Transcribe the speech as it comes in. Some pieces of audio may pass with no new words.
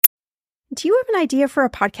Do you have an idea for a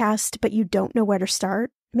podcast, but you don't know where to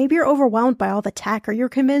start? Maybe you're overwhelmed by all the tech, or you're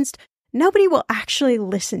convinced nobody will actually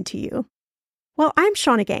listen to you. Well, I'm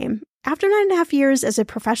Shannah Game. After 9.5 years as a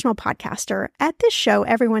professional podcaster, at this show,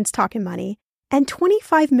 everyone's talking money, and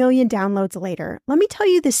 25 million downloads later, let me tell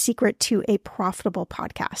you the secret to a profitable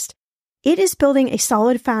podcast. It is building a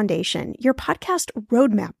solid foundation, your podcast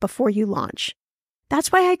roadmap before you launch. That's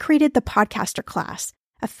why I created the Podcaster Class,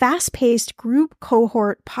 a fast-paced group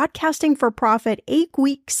cohort podcasting for profit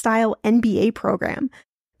 8-week style MBA program.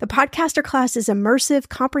 The Podcaster Class is immersive,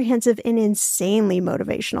 comprehensive, and insanely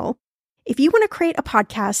motivational. If you want to create a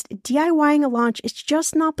podcast, DIYing a launch is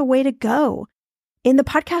just not the way to go. In the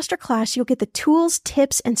Podcaster Class, you'll get the tools,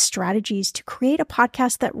 tips, and strategies to create a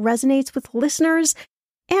podcast that resonates with listeners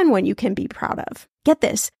and one you can be proud of. Get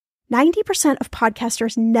this, 90% of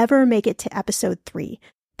podcasters never make it to episode 3.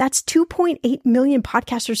 That's 2.8 million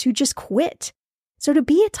podcasters who just quit. So to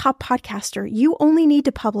be a top podcaster, you only need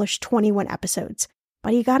to publish 21 episodes,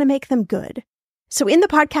 but you got to make them good. So in the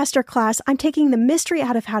Podcaster Class, I'm taking the mystery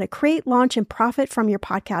out of how to create, launch, and profit from your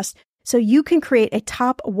podcast so you can create a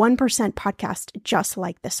top 1% podcast just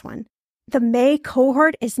like this one. The May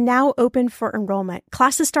cohort is now open for enrollment.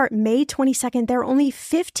 Classes start May 22nd. There are only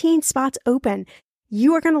 15 spots open.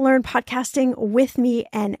 You are going to learn podcasting with me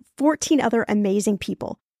and 14 other amazing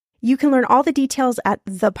people. You can learn all the details at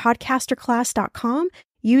thepodcasterclass.com.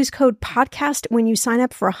 Use code PODCAST when you sign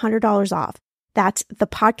up for $100 off. That's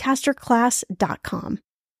thepodcasterclass.com.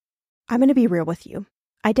 I'm going to be real with you.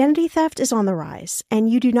 Identity theft is on the rise, and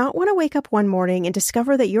you do not want to wake up one morning and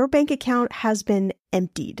discover that your bank account has been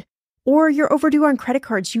emptied, or you're overdue on credit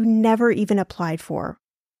cards you never even applied for.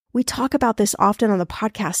 We talk about this often on the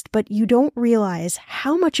podcast, but you don't realize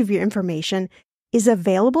how much of your information is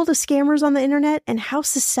available to scammers on the internet and how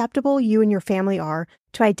susceptible you and your family are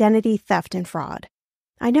to identity theft and fraud.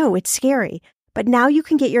 I know it's scary, but now you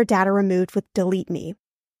can get your data removed with Delete Me.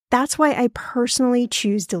 That's why I personally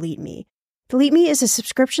choose Delete Me. Delete Me is a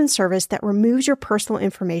subscription service that removes your personal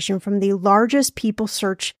information from the largest people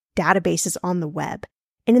search databases on the web,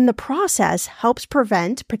 and in the process helps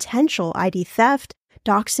prevent potential ID theft,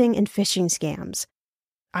 doxing, and phishing scams.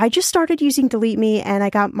 I just started using Delete Me and I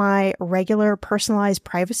got my regular personalized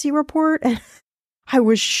privacy report and I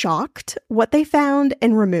was shocked what they found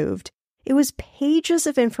and removed. It was pages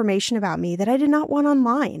of information about me that I did not want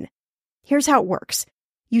online. Here's how it works.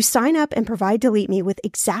 You sign up and provide Delete Me with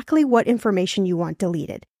exactly what information you want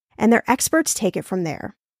deleted, and their experts take it from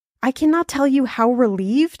there. I cannot tell you how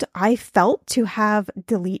relieved I felt to have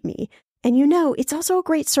Delete Me. And it's also a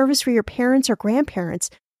great service for your parents or grandparents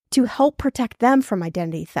to help protect them from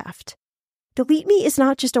identity theft. Delete Me is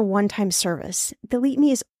not just a one-time service. Delete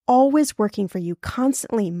Me is always working for you,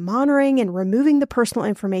 constantly monitoring and removing the personal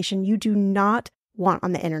information you do not want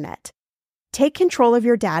on the internet. Take control of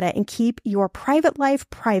your data and keep your private life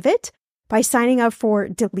private by signing up for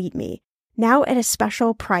Delete Me, now at a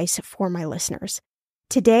special price for my listeners.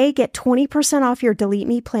 Today, get 20% off your Delete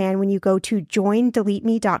Me plan when you go to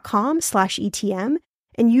joindeleteme.com/ETM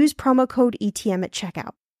and use promo code ETM at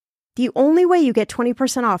checkout. The only way you get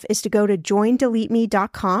 20% off is to go to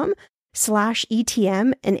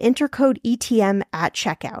joindeleteme.com/ETM and enter code ETM at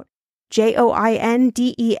checkout.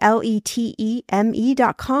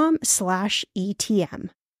 joindeleteme.com/ETM.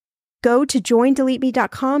 Go to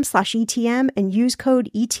joindeleteme.com/ETM and use code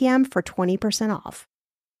ETM for 20% off.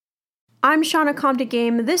 I'm Shannah Compton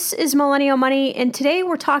Game. This is Millennial Money, and today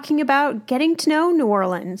we're talking about getting to know New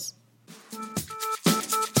Orleans.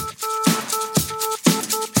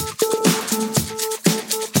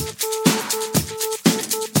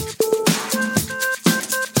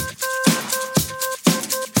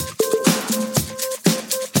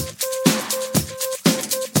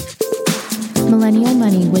 Millennial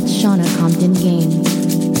Money with Shannah Compton Game.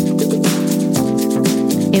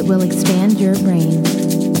 It will expand your brain.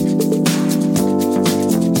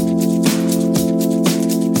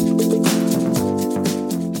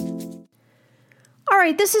 All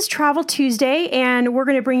right, this is Travel Tuesday, and we're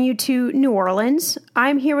going to bring you to New Orleans.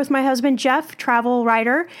 I'm here with my husband, Jeff, travel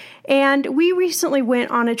writer, and we recently went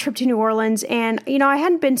on a trip to New Orleans, and, I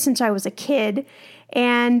hadn't been since I was a kid.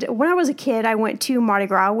 And when I was a kid, I went to Mardi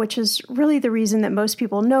Gras, which is really the reason that most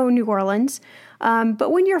people know New Orleans.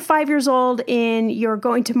 But when you're 5 years old and you're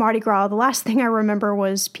going to Mardi Gras, the last thing I remember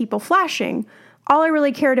was people flashing. All I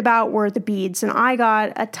really cared about were the beads, and I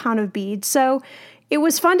got a ton of beads. So it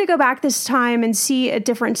was fun to go back this time and see a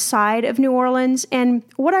different side of New Orleans. And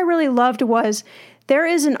what I really loved was there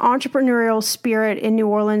is an entrepreneurial spirit in New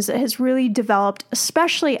Orleans that has really developed,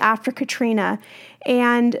 especially after Katrina.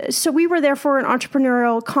 And so we were there for an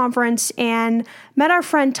entrepreneurial conference and met our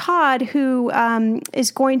friend Todd, who is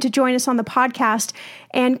going to join us on the podcast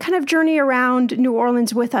and kind of journey around New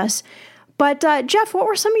Orleans with us. But Jeff, what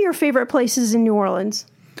were some of your favorite places in New Orleans?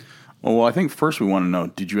 Well, I think first we want to know,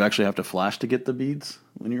 did you actually have to flash to get the beads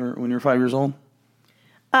when you were 5 years old?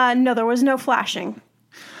 No, there was no flashing.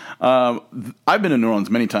 I've been to New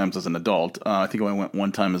Orleans many times as an adult. I think I went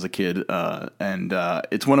one time as a kid, and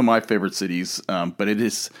it's one of my favorite cities, but it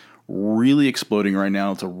is really exploding right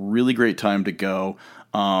now. It's a really great time to go.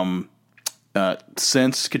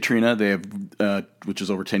 Since Katrina, they have, which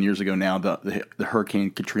is over 10 years ago now, the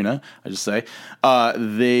Hurricane Katrina, I just say,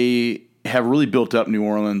 they have really built up New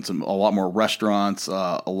Orleans, a lot more restaurants,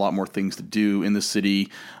 a lot more things to do in the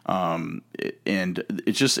city, and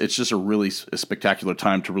it's just a really spectacular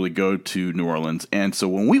time to really go to New Orleans. And so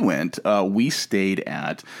when we went, we stayed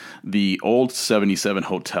at the Old 77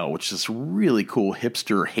 Hotel, which is a really cool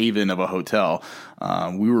hipster haven of a hotel.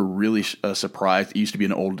 We were really surprised. It used to be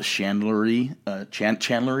an old chandlery,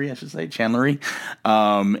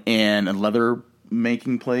 and a leather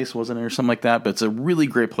making place, wasn't it, or something like that? But it's a really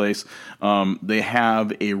great place. They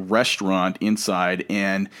have a restaurant inside,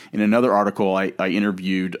 and in another article, I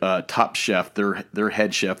interviewed Top Chef, their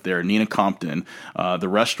head chef there, Nina Compton. The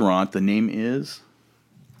restaurant, the name is?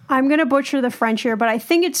 I'm going to butcher the French here, but I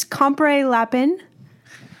think it's Compre Lapin.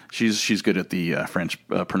 She's good at the French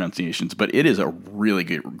pronunciations, but it is a really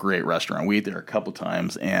great restaurant. We ate there a couple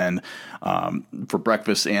times, and for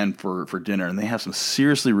breakfast and for dinner, and they have some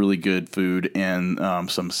seriously really good food and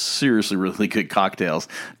some seriously really good cocktails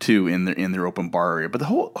too in their open bar area. But the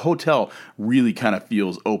whole hotel really kind of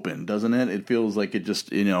feels open, doesn't it? It feels like it just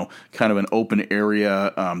kind of an open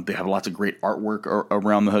area. They have lots of great artwork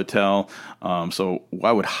around the hotel, so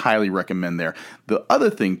I would highly recommend there. The other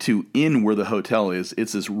thing too, in where the hotel is,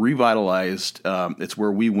 it's this revitalized. It's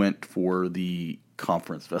where we went for the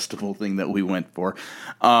conference festival thing that we went for.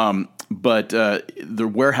 But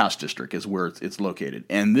the warehouse district is where it's located.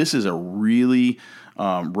 And this is a really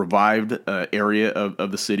revived area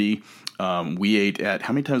of the city. We ate at,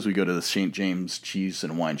 how many times did we go to the St. James Cheese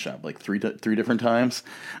and Wine Shop? Like three different times.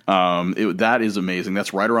 That is amazing.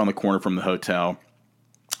 That's right around the corner from the hotel.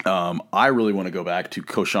 I really want to go back to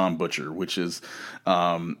Cochon Butcher, which is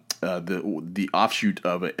the offshoot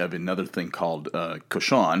of another thing called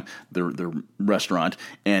Cochon, their restaurant,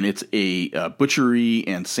 and it's a butchery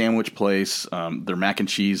and sandwich place. Their mac and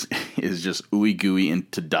cheese is just ooey gooey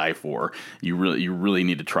and to die for. You really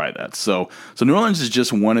need to try that. So New Orleans is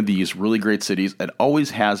just one of these really great cities. It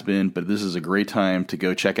always has been, but this is a great time to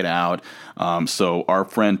go check it out. So our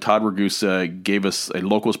friend Todd Ragusa gave us a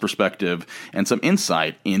local's perspective and some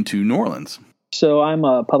insight into New Orleans. So I'm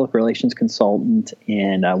a public relations consultant,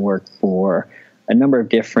 and I work for a number of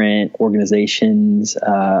different organizations,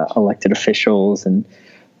 elected officials, and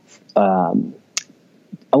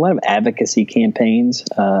a lot of advocacy campaigns,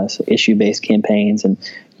 so issue-based campaigns. And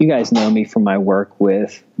you guys know me from my work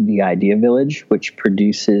with the Idea Village, which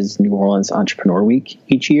produces New Orleans Entrepreneur Week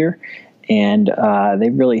each year. And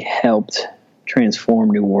they've really helped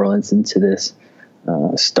transform New Orleans into this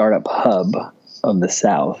startup hub of the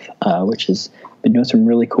South, which has been doing some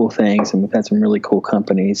really cool things, and we've had some really cool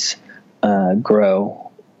companies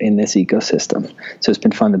grow in this ecosystem. So it's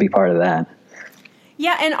been fun to be part of that.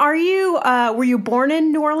 Yeah, and were you born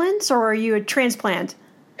in New Orleans, or are you a transplant?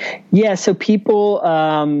 Yeah, so people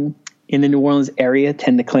in the New Orleans area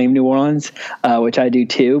tend to claim New Orleans, which I do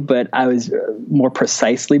too, but I was more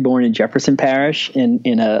precisely born in Jefferson Parish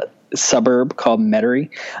in a suburb called Metairie.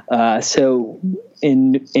 So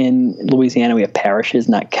in Louisiana, we have parishes,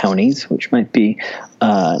 not counties, which might be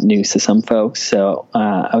news to some folks. So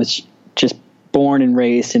I was just born and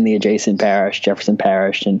raised in the adjacent parish, Jefferson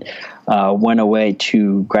Parish, and went away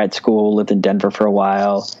to grad school, lived in Denver for a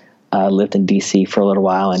while, lived in D.C. for a little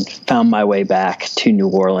while, and found my way back to New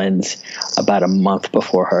Orleans about a month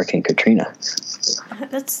before Hurricane Katrina.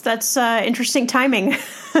 That's interesting timing.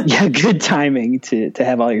 Yeah, good timing to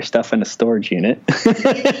have all your stuff in a storage unit.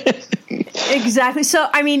 Exactly. So,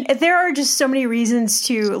 I mean, there are just so many reasons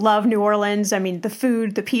to love New Orleans. I mean, the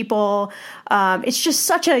food, the people, it's just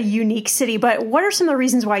such a unique city. But what are some of the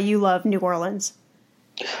reasons why you love New Orleans?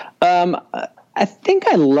 I think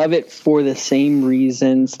I love it for the same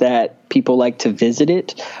reasons that people like to visit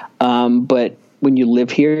it. But when you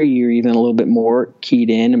live here, you're even a little bit more keyed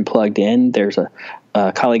in and plugged in. There's a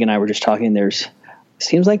colleague and I were just talking.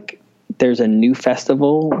 Seems like there's a new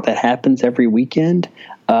festival that happens every weekend.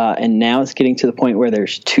 And now it's getting to the point where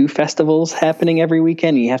there's 2 festivals happening every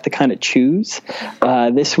weekend, and you have to kind of choose.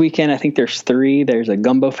 This weekend, I think there's 3. There's a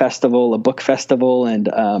gumbo festival, a book festival,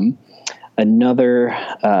 and another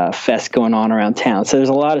fest going on around town. So there's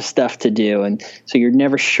a lot of stuff to do, and so you're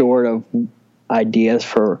never short of ideas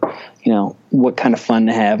for, what kind of fun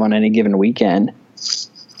to have on any given weekend.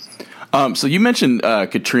 So you mentioned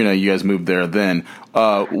Katrina. You guys moved there then.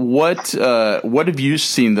 What have you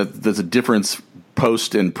seen that there's a difference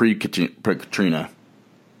post and pre-Katrina?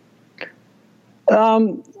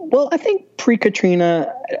 Well, I think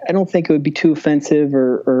pre-Katrina, I don't think it would be too offensive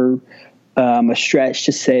or a stretch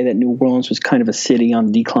to say that New Orleans was kind of a city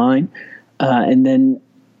on decline. And then,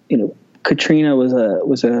 Katrina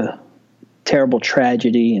was a terrible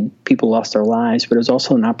tragedy and people lost their lives, but it was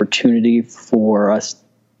also an opportunity for us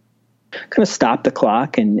kind of stop the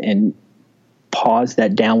clock and pause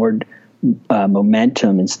that downward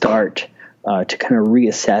momentum and start to kind of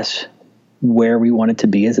reassess where we wanted to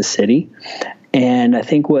be as a city. And I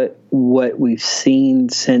think what we've seen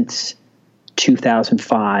since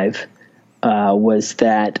 2005 was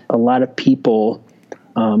that a lot of people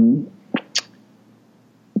kind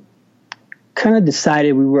of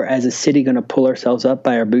decided we were, as a city, going to pull ourselves up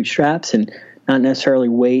by our bootstraps and not necessarily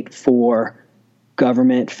wait for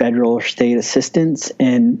government, federal or state assistance,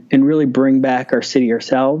 and really bring back our city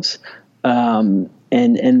ourselves.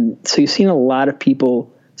 And so you've seen a lot of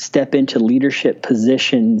people step into leadership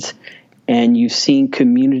positions, and you've seen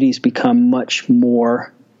communities become much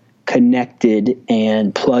more connected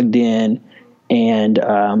and plugged in, and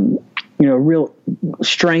real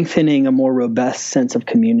strengthening a more robust sense of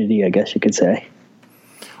community, I guess you could say.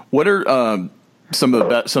 What are some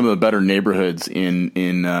of the better neighborhoods in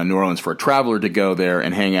New Orleans for a traveler to go there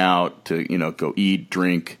and hang out, to go eat,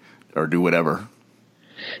 drink, or do whatever?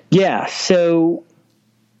 Yeah, so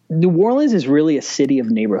New Orleans is really a city of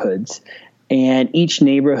neighborhoods, and each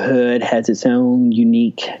neighborhood has its own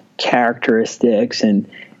unique characteristics and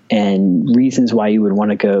reasons why you would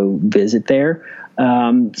want to go visit there.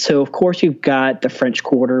 So of course you've got the French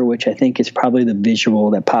Quarter, which I think is probably the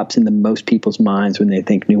visual that pops into most people's minds when they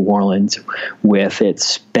think New Orleans, with its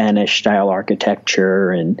Spanish style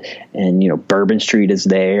architecture and Bourbon Street is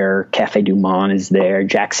there, Café du Monde is there,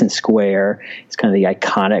 Jackson Square. It's kind of the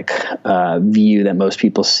iconic view that most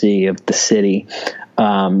people see of the city.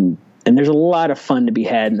 And there's a lot of fun to be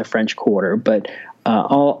had in the French Quarter, but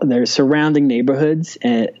there's surrounding neighborhoods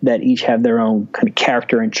that each have their own kind of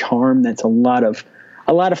character and charm. That's a lot of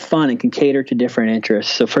fun and can cater to different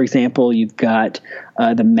interests. So, for example, you've got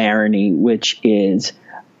the Marigny, which is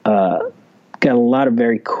got a lot of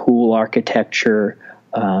very cool architecture,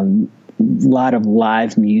 a lot of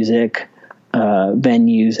live music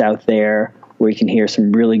venues out there where you can hear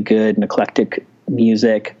some really good and eclectic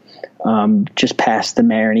music. Just past the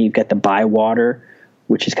Marigny, you've got the Bywater,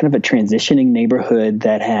 which is kind of a transitioning neighborhood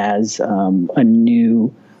that has a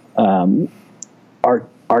new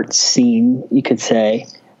art scene, you could say.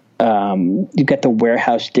 You've got the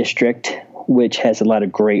Warehouse District, which has a lot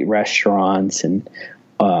of great restaurants and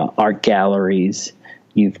art galleries.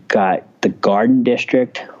 You've got the Garden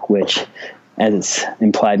District, which, as it's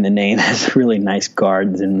implied in the name, has really nice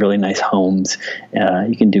gardens and really nice homes.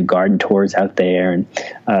 You can do garden tours out there, and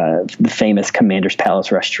the famous Commander's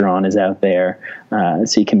Palace restaurant is out there,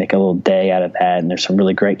 so you can make a little day out of that. And there's some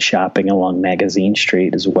really great shopping along Magazine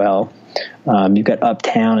Street as well. You've got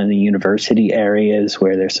Uptown and the University areas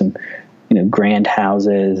where there's some grand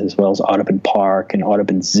houses, as well as Audubon Park and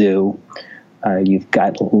Audubon Zoo. You've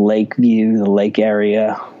got Lakeview, the lake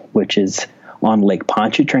area, which is on Lake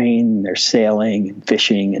Pontchartrain. There's sailing and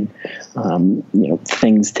fishing and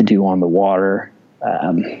things to do on the water.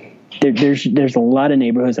 There's a lot of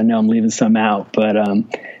neighborhoods. I know I'm leaving some out, but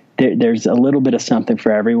there's a little bit of something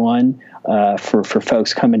for everyone. For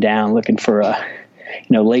folks coming down looking for a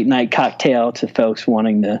late night cocktail, to folks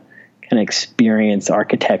wanting to kind of experience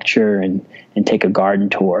architecture and take a garden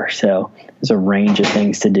tour. So there's a range of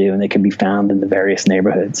things to do, and they can be found in the various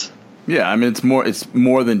neighborhoods. Yeah, I mean, it's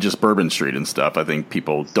more than just Bourbon Street and stuff. I think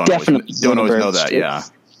people don't always know that. Yeah,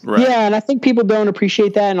 right. Yeah, and I think people don't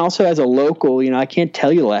appreciate that. And also, as a local, I can't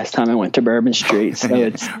tell you the last time I went to Bourbon Street. So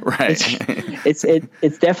it's right.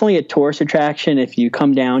 It's definitely a tourist attraction. If you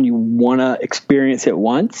come down, you want to experience it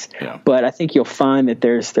once. Yeah. But I think you'll find that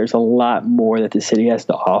there's a lot more that the city has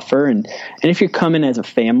to offer. And if you're coming as a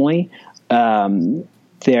family, there's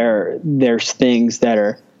things that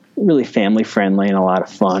are really family friendly and a lot of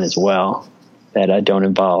fun as well that don't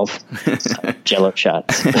involve Jell-O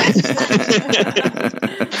shots.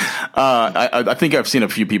 I think I've seen a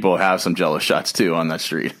few people have some Jell-O shots too on that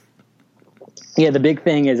street. Yeah, the big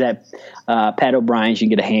thing is at Pat O'Brien's, you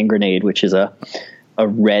get a hand grenade, which is a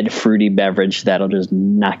red fruity beverage that'll just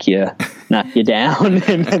knock you down. And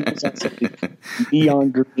then there's also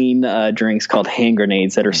neon green drinks called hand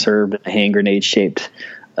grenades that are served in a hand grenade shaped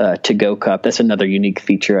to-go cup. That's another unique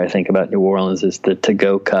feature I think about New Orleans is the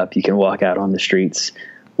to-go cup. You can walk out on the streets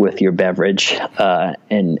with your beverage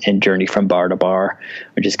and journey from bar to bar,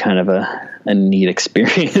 which is kind of a neat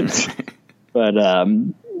experience. But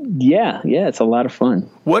yeah, it's a lot of fun.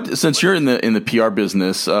 Since you're in the PR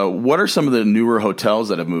business, what are some of the newer hotels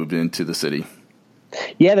that have moved into the city?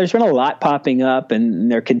 Yeah, there's been a lot popping up, and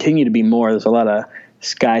there continue to be more. There's a lot of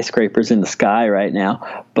skyscrapers in the sky right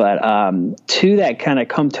now. But two that kind of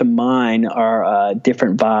come to mind are a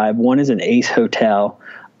different vibe. One is an Ace Hotel.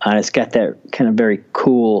 It's got that kind of very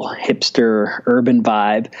cool hipster urban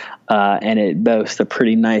vibe, and it boasts a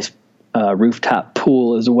pretty nice rooftop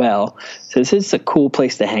pool as well. So this is a cool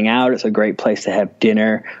place to hang out. It's a great place to have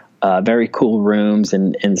dinner. Very cool rooms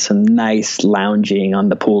and some nice lounging on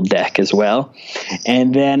the pool deck as well.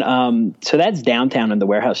 And then so that's downtown in the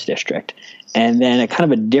Warehouse District. And then a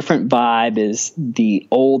kind of a different vibe is the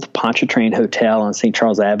old Pontchartrain Hotel on St.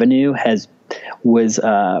 Charles Avenue was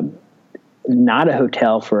not a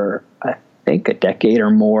hotel for I think a decade or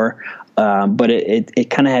more. But it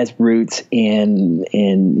kind of has roots in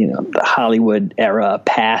the Hollywood era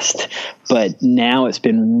past, but now it's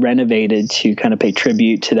been renovated to kind of pay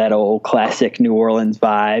tribute to that old classic New Orleans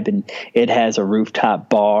vibe, and it has a rooftop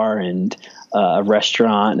bar and a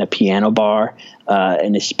restaurant and a piano bar,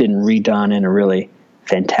 and it's been redone in a really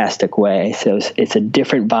fantastic way. So it's a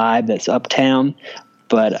different vibe that's uptown,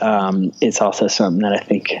 but it's also something that I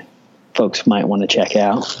think folks might want to check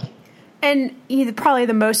out. And probably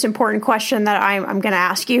the most important question that I'm going to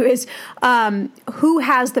ask you is, who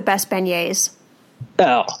has the best beignets?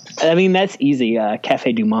 Oh, I mean, that's easy.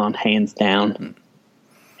 Café Du Monde, hands down.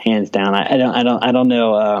 Hands down. I don't know. I don't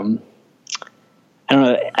know.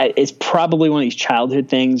 It's probably one of these childhood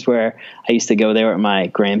things where I used to go there with my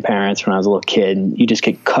grandparents when I was a little kid, and you just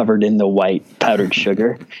get covered in the white powdered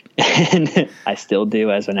sugar. And I still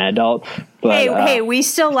do as an adult. But, hey, we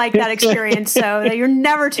still like that experience, so you're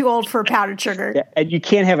never too old for powdered sugar. Yeah, and you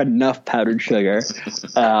can't have enough powdered sugar.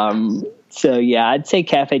 So, yeah, I'd say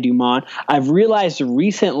Café Du Monde. I've realized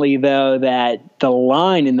recently, though, that the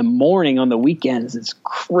line in the morning on the weekends is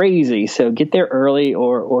crazy. So get there early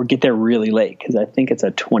or get there really late, because I think it's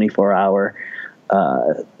a 24-hour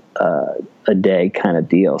a day kind of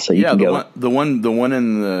deal. So you can go. The one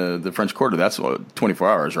in the French Quarter, that's 24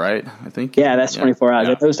 hours, right? I think. Yeah, that's 24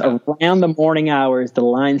 hours. Those around the morning hours, the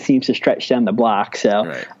line seems to stretch down the block. So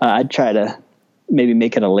right. I'd try to maybe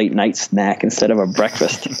make it a late night snack instead of a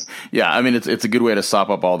breakfast. Yeah, I mean, it's a good way to sop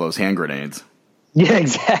up all those hand grenades. Yeah,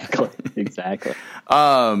 exactly.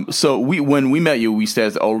 So when we met you, we stayed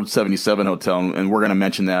at the old 77 Hotel, and we're going to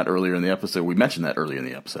mention that earlier in the episode. We mentioned that earlier in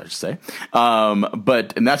the episode, I should say.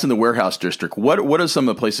 And that's in the Warehouse District. What are some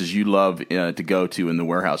of the places you love to go to in the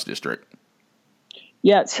Warehouse District?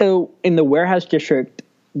 Yeah, so in the Warehouse District,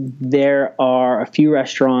 there are a few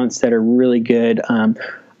restaurants that are really good.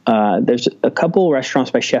 There's a couple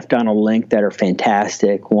restaurants by Chef Donald Link that are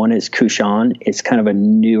fantastic. One is Couchon. It's kind of a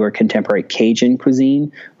newer contemporary Cajun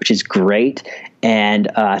cuisine, which is great. And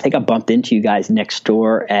I think I bumped into you guys next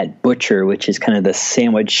door at Butcher, which is kind of the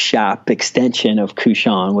sandwich shop extension of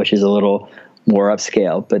Couchon, which is a little more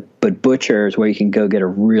upscale. But Butcher is where you can go get a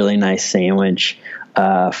really nice sandwich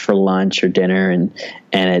for lunch or dinner, and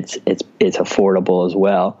it's affordable as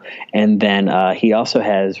well. And then he also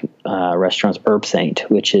has restaurants Herb Saint,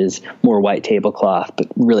 which is more white tablecloth, but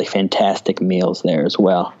really fantastic meals there as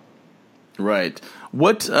well. Right.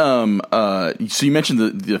 What? So you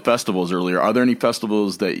mentioned the festivals earlier. Are there any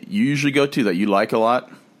festivals that you usually go to that you like a lot?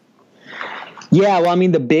 Yeah, well, I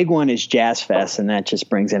mean, the big one is Jazz Fest, and that just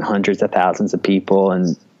brings in hundreds of thousands of people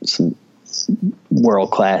and some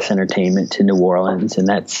world-class entertainment to New Orleans, and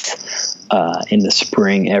that's in the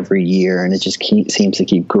spring every year, and it just seems to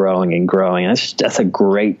keep growing and growing. That's a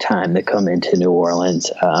great time to come into New Orleans.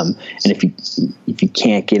 And if you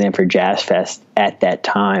can't get in for Jazz Fest at that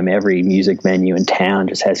time, every music venue in town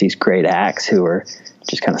just has these great acts who are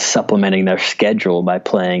just kind of supplementing their schedule by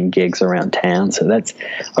playing gigs around town. So that's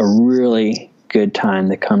a really good time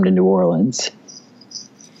to come to New Orleans.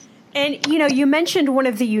 And, you mentioned one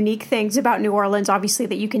of the unique things about New Orleans, obviously,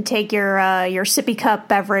 that you can take your sippy cup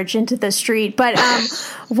beverage into the street. But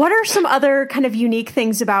what are some other kind of unique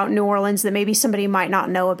things about New Orleans that maybe somebody might not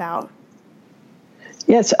know about?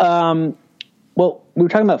 Yes. Well, we were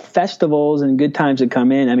talking about festivals and good times to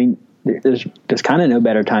come in. I mean, there's kind of no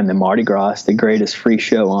better time than Mardi Gras. It's the greatest free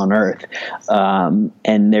show on earth.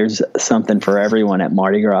 And there's something for everyone at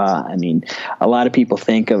Mardi Gras. I mean, a lot of people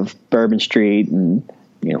think of Bourbon Street and,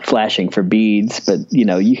 flashing for beads, but,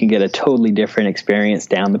 you can get a totally different experience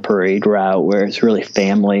down the parade route where it's really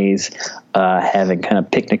families having kind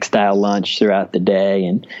of picnic style lunch throughout the day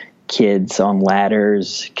and kids on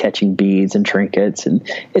ladders catching beads and trinkets, and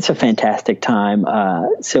it's a fantastic time.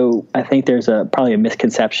 So I think there's probably a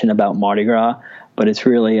misconception about Mardi Gras, but it's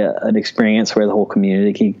really an experience where the whole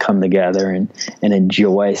community can come together and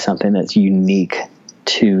enjoy something that's unique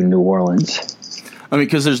to New Orleans. I mean,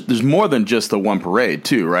 because there's more than just the one parade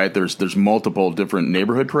too, right? There's multiple different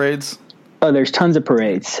neighborhood parades. Oh, there's tons of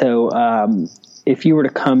parades. So if you were to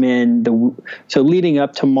come in, leading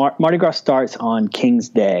up to Mardi Gras starts on King's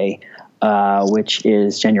Day, which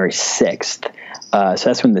is January 6th. So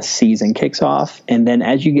that's when the season kicks off. And then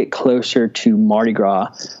as you get closer to Mardi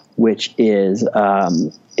Gras, which is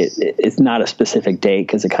it's not a specific date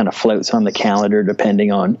because it kind of floats on the calendar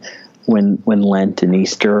depending on when Lent and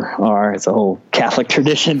Easter are. It's a whole Catholic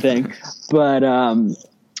tradition thing. But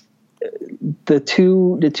the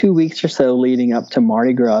 2 weeks or so leading up to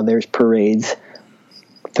Mardi Gras, there's parades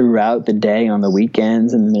throughout the day on the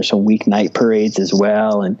weekends, and then there's some weeknight parades as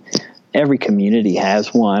well, and every community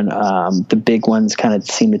has one. The big ones kind of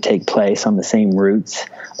seem to take place on the same routes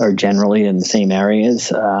or generally in the same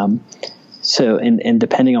areas. So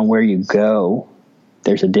depending on where you go,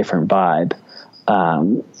 there's a different vibe.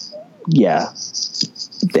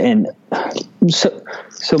 And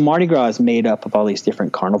so Mardi Gras is made up of all these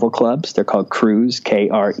different carnival clubs. They're called crews,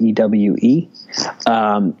 Krewe.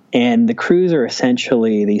 And the crews are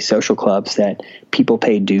essentially these social clubs that people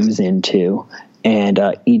pay dues into. And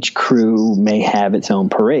each crew may have its own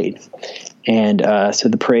parade. And so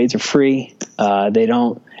the parades are free.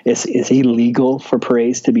 It's illegal for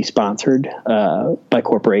parades to be sponsored by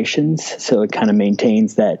corporations. So it kind of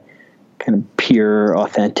maintains that kind of pure,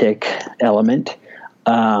 authentic element.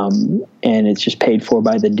 And it's just paid for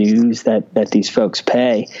by the dues that these folks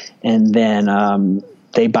pay. And then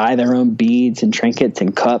they buy their own beads and trinkets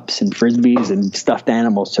and cups and frisbees and stuffed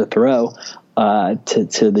animals to throw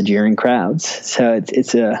to the jeering crowds. So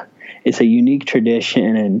it's a unique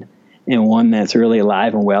tradition and one that's really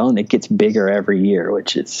alive and well, and it gets bigger every year,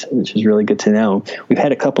 which is really good to know. We've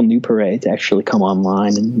had a couple new parades actually come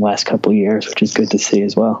online in the last couple of years, which is good to see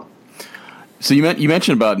as well. So you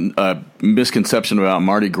mentioned about misconception about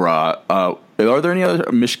Mardi Gras. Are there any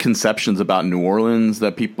other misconceptions about New Orleans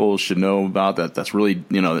that people should know about that's really,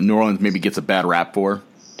 that New Orleans maybe gets a bad rap for?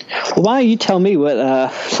 Well, why don't you tell me what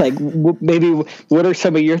are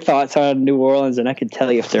some of your thoughts on New Orleans, and I can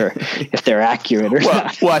tell you if they're accurate or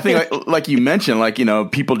not. Well, I think like you mentioned,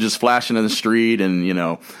 people just flashing in the street and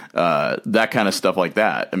that kind of stuff like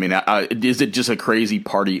that. I mean, is it just a crazy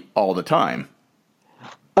party all the time?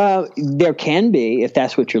 There can be, if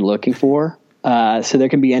that's what you're looking for. So there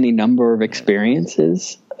can be any number of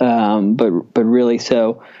experiences, but really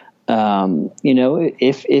so.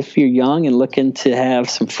 If you're young and looking to have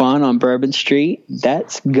some fun on Bourbon Street,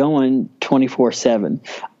 that's going 24/7.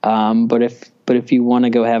 But if you want to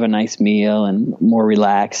go have a nice meal and more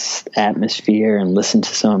relaxed atmosphere and listen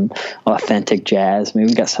to some authentic jazz, I mean,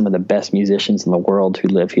 we've got some of the best musicians in the world who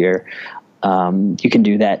live here. You can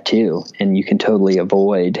do that too, and you can totally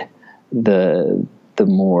avoid the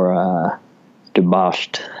more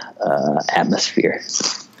debauched atmosphere.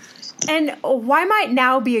 And why might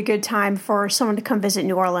now be a good time for someone to come visit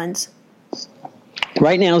New Orleans?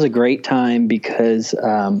 Right now is a great time because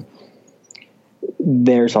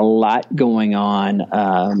there's a lot going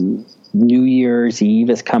on. New Year's Eve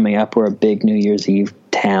is coming up. We're a big New Year's Eve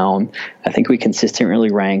town. I think we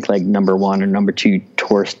consistently rank like number 1 or number 2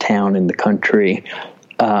 tourist town in the country.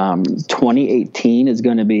 2018 is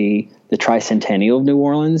going to be the tricentennial of New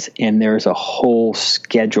Orleans, and there's a whole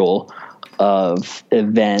schedule of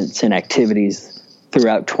events and activities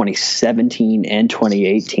throughout 2017 and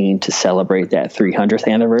 2018 to celebrate that 300th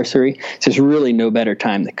anniversary. So there's really no better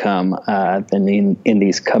time to come than in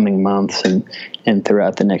these coming months and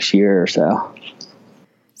throughout the next year or so.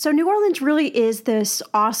 So New Orleans really is this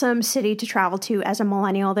awesome city to travel to as a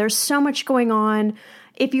millennial. There's so much going on.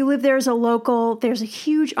 If you live there as a local, there's a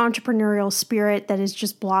huge entrepreneurial spirit that is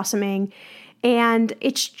just blossoming. And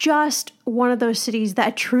it's just one of those cities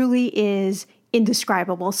that truly is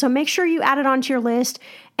indescribable. So make sure you add it onto your list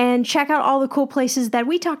and check out all the cool places that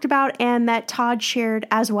we talked about and that Todd shared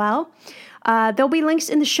as well. There'll be links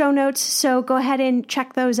in the show notes, so go ahead and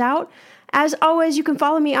check those out. As always, you can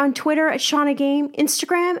follow me on Twitter at Shauna Game,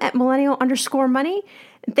 Instagram at millennial_money.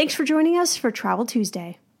 And thanks for joining us for Travel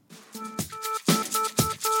Tuesday.